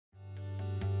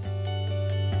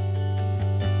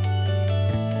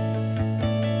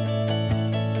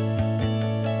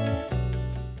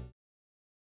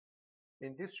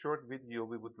In this short video,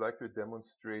 we would like to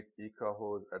demonstrate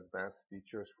Ekahau's advanced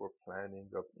features for planning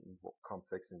of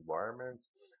complex environments,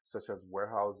 such as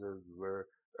warehouses where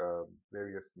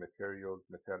various materials,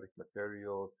 metallic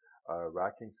materials,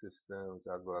 racking systems,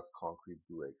 as well as concrete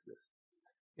do exist.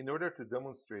 In order to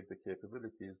demonstrate the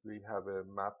capabilities, we have a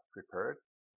map prepared,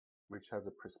 which has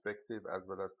a perspective as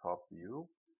well as top view.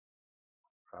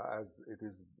 As it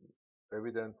is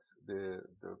evident, the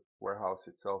warehouse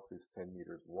itself is 10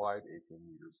 meters wide, 18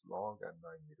 meters long, and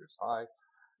 9 meters high.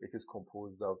 It is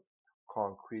composed of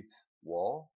concrete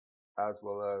wall as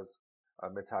well as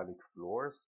metallic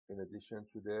floors, in addition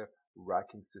to the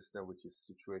racking system, which is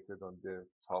situated on the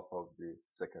top of the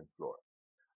second floor.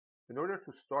 In order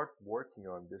to start working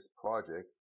on this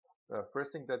project,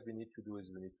 first thing that we need to do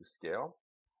is we need to scale.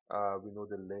 We know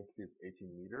the length is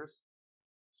 18 meters,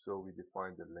 so we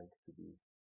define the length to be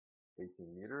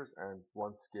 18 meters, and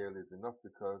one scale is enough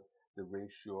because the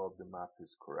ratio of the map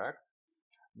is correct.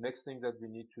 Next thing that we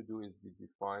need to do is we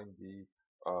define the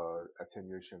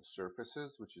attenuation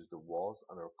surfaces, which is the walls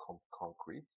on our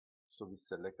concrete. So we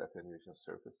select attenuation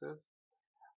surfaces,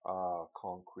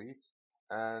 concrete,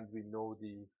 and we know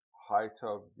the height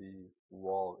of the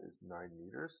wall is 9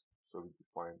 meters. So we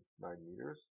define 9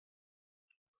 meters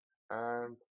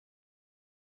and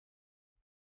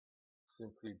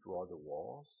simply draw the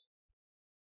walls.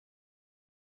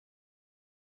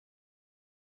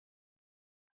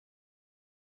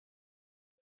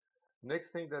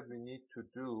 Next thing that we need to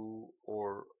do,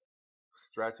 or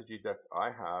strategy that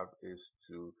I have, is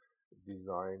to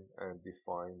design and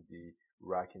define the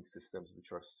racking systems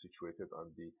which are situated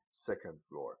on the second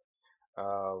floor.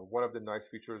 One of the nice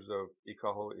features of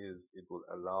Ekahau is it will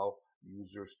allow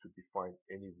users to define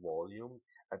any volumes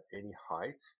at any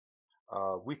height,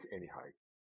 with any height.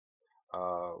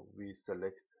 We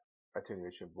select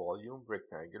attenuation volume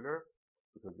rectangular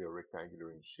because they are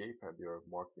rectangular in shape and they are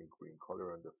marked in green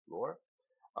color on the floor.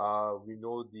 We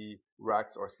know the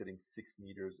racks are sitting 6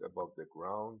 meters above the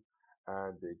ground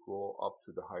and they go up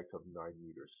to the height of 9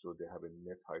 meters, so they have a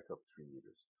net height of 3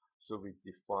 meters. So we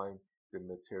define the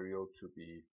material to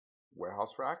be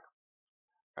warehouse rack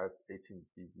at 18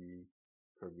 dB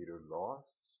per meter loss.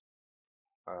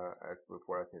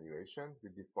 For attenuation, we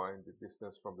define the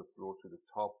distance from the floor to the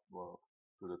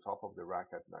top of the rack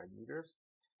at 9 meters,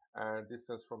 and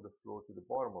distance from the floor to the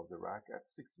bottom of the rack at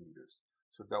 6 meters.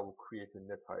 So that will create a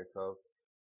net height of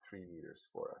 3 meters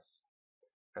for us.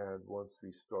 And once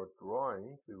we start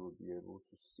drawing, we will be able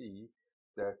to see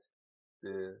that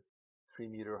the 3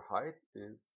 meter height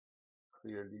is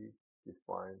clearly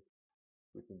defined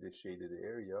within the shaded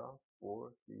area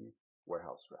for the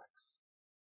warehouse racks.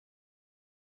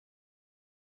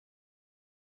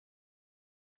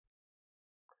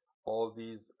 All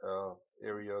these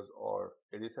areas are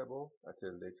editable at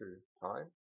a later time,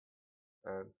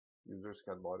 and users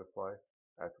can modify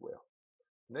at will.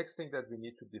 Next thing that we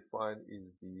need to define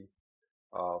is the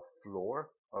floor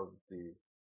of the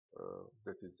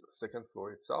that is second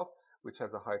floor itself, which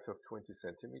has a height of 20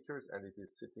 centimeters and it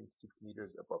is sitting 6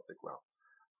 meters above the ground.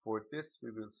 For this,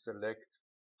 we will select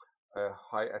a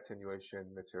high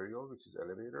attenuation material, which is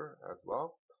elevator as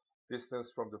well.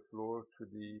 Distance from the floor to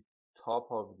the top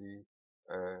of the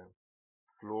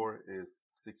floor is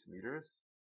 6 meters.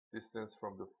 Distance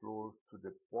from the floor to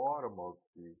the bottom of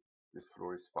this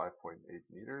floor is 5.8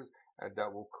 meters, and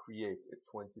that will create a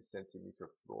 20 centimeter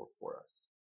floor for us.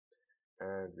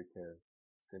 And we can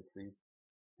simply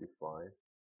define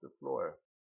the floor,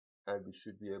 and we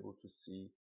should be able to see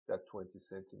that 20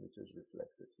 centimeters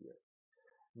reflected here.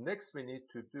 Next we need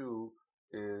to do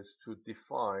is to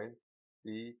define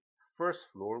the first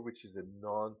floor, which is a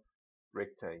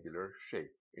non-rectangular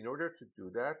shape. In order to do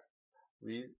that,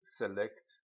 we select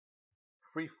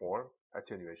freeform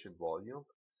attenuation volume,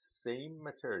 same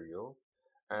material,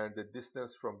 and the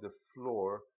distance from the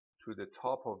floor to the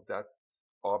top of that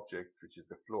object, which is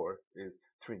the floor, is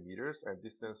 3 meters, and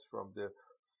distance from the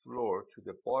floor to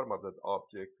the bottom of that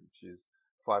object, which is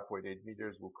 5.8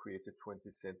 meters, will create a 20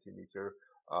 centimeter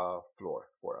floor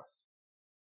for us.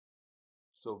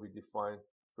 So we define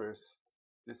first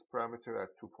this parameter at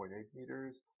 2.8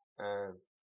 meters and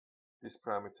this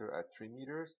parameter at 3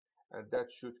 meters, and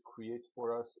that should create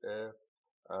for us a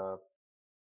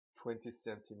 20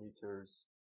 centimeters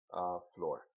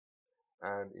floor.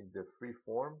 And in the free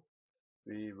form,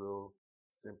 we will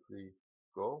simply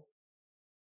go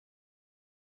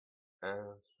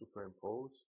and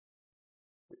superimpose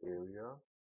the area,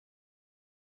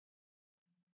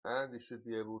 and we should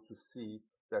be able to see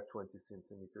that 20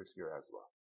 centimeters here as well.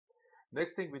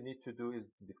 Next thing we need to do is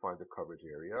define the coverage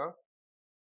area,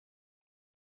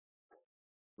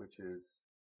 which is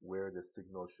where the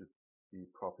signal should be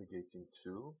propagating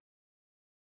to.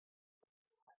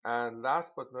 And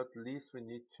last but not least, we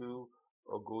need to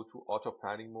go to auto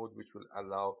planning mode, which will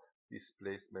allow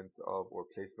displacement of or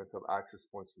placement of access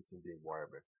points within the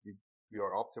environment. We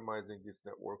are optimizing this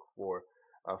network for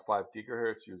 5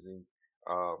 gigahertz using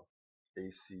uh,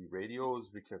 AC radios.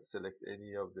 We can select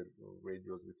any of the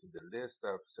radios within the list.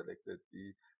 I've selected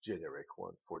the generic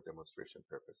one for demonstration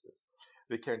purposes.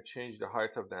 We can change the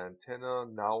height of the antenna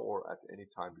now or at any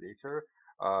time later.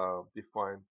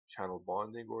 Define channel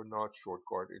bonding or not, short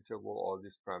guard interval. All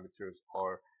these parameters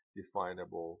are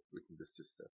definable within the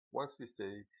system. Once we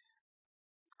say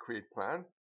create plan,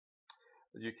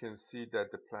 you can see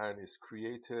that the plan is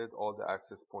created. All the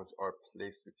access points are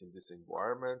placed within this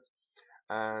environment.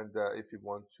 And if you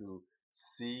want to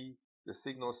see the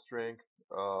signal strength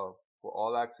for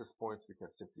all access points, we can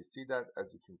simply see that. As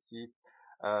you can see,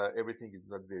 everything is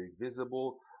not very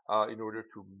visible. In order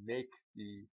to make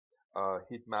the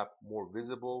heat map more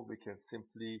visible, we can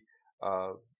simply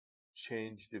uh,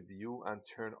 change the view and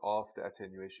turn off the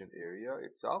attenuation area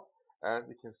itself, and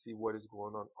we can see what is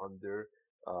going on under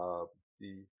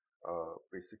the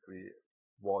basically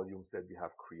volumes that we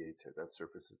have created and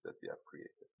surfaces that we have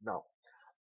created. Now,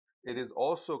 it is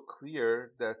also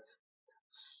clear that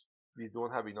we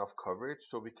don't have enough coverage,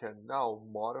 so we can now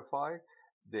modify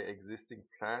the existing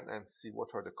plan and see what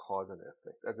are the cause and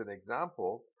effect. As an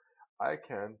example, I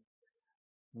can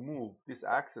move this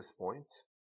access point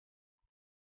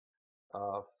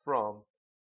from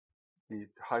the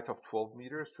height of 12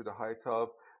 meters to the height of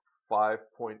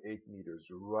 5.8 meters,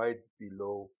 right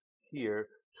below here,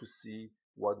 to see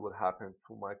what will happen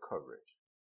to my coverage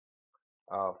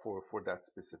for that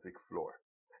specific floor,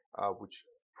 which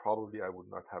probably I would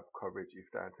not have coverage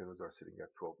if the antennas are sitting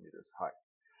at 12 meters high.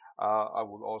 I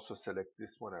will also select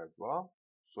this one as well.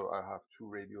 So I have two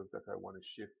radios that I want to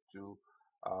shift to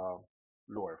uh,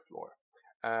 lower floor.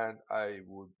 And I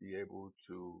would be able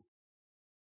to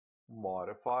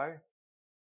modify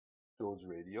those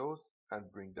radios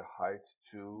and bring the height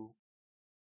to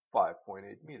 5.8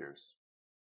 meters.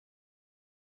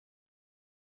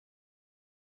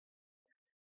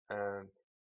 And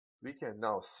we can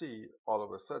now see all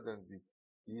of a sudden with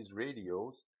these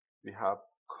radios, we have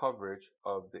coverage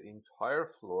of the entire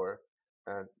floor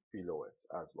and below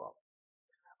it as well.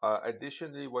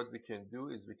 Additionally, what we can do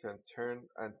is we can turn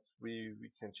and we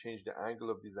can change the angle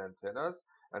of these antennas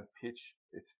and pitch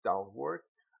it downward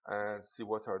and see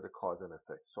what are the cause and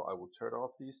effect. So I will turn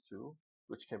off these two,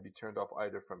 which can be turned off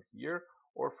either from here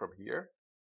or from here.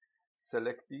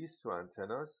 Select these two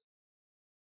antennas,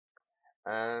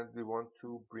 and we want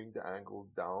to bring the angle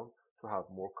down to have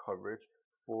more coverage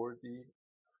for the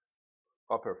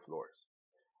upper floors.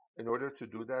 In order to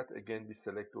do that, again, we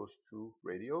select those two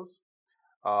radios.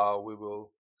 We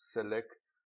will select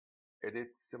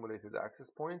edit simulated access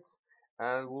points,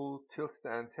 and we'll tilt the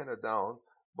antenna down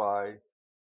by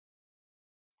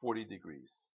 40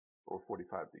 degrees or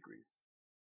 45 degrees.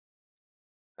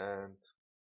 And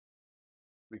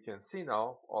we can see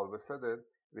now, all of a sudden,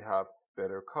 we have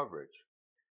better coverage.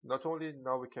 Not only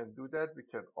now we can do that, we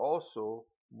can also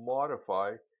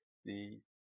modify the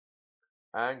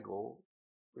angle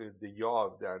with the yaw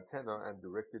of the antenna and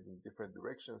direct it in different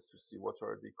directions to see what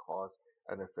are the cause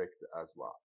and effect as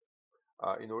well.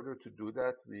 In order to do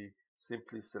that, we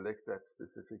simply select that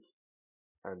specific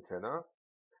antenna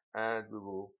and we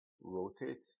will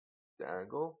rotate the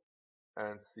angle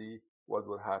and see what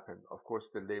will happen. Of course,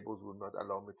 the labels will not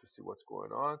allow me to see what's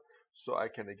going on, so I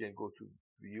can again go to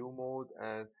view mode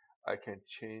and I can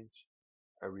change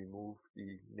and remove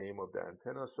the name of the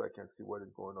antenna so I can see what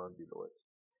is going on below it.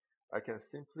 I can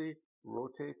simply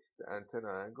rotate the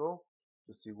antenna angle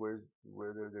to see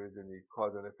whether there is any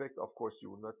cause and effect. Of course, you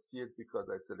will not see it because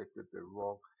I selected the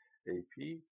wrong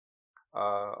AP.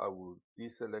 I will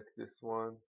deselect this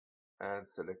one and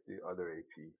select the other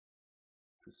AP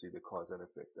to see the cause and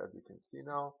effect. As you can see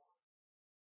now,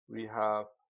 we have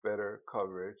better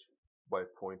coverage by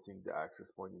pointing the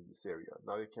access point in this area.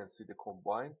 Now you can see the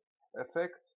combined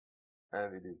effect,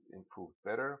 and it is improved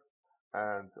better.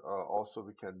 And also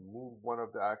we can move one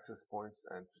of the access points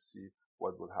and to see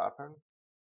what will happen.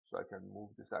 So I can move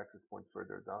this access point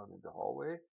further down in the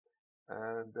hallway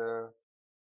and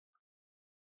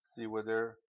see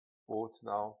whether both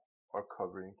now are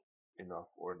covering enough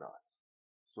or not.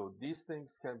 So these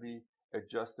things can be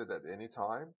adjusted at any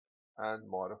time and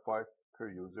modified per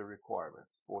user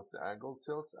requirements, both the angle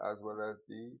tilts as well as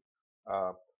the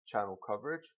channel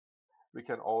coverage. We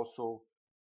can also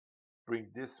bring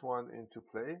this one into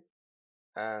play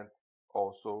and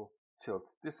also tilt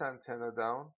this antenna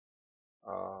down.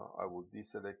 I will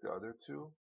deselect the other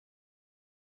two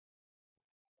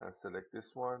and select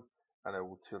this one, and I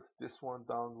will tilt this one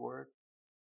downward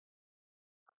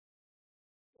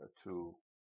to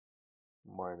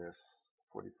minus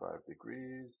 45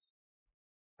 degrees,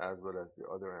 as well as the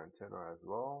other antenna as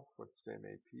well for the same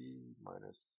AP,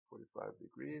 minus 45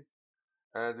 degrees.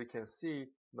 And we can see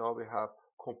now we have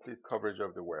complete coverage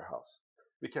of the warehouse.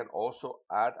 We can also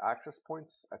add access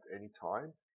points at any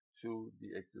time to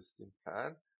the existing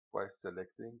plan by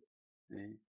selecting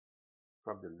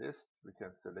from the list. We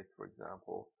can select, for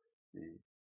example, the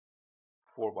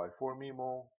 4x4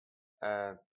 MIMO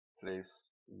and place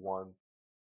one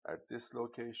at this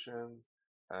location,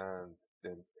 and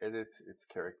then edit its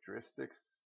characteristics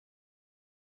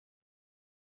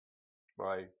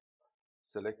by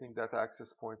selecting that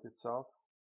access point itself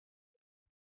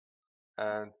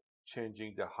and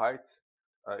changing the height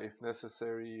if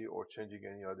necessary, or changing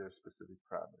any other specific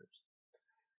parameters.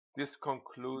 This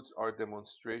concludes our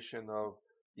demonstration of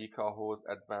Ekahau's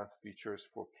advanced features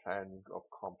for planning of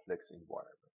complex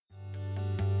environments.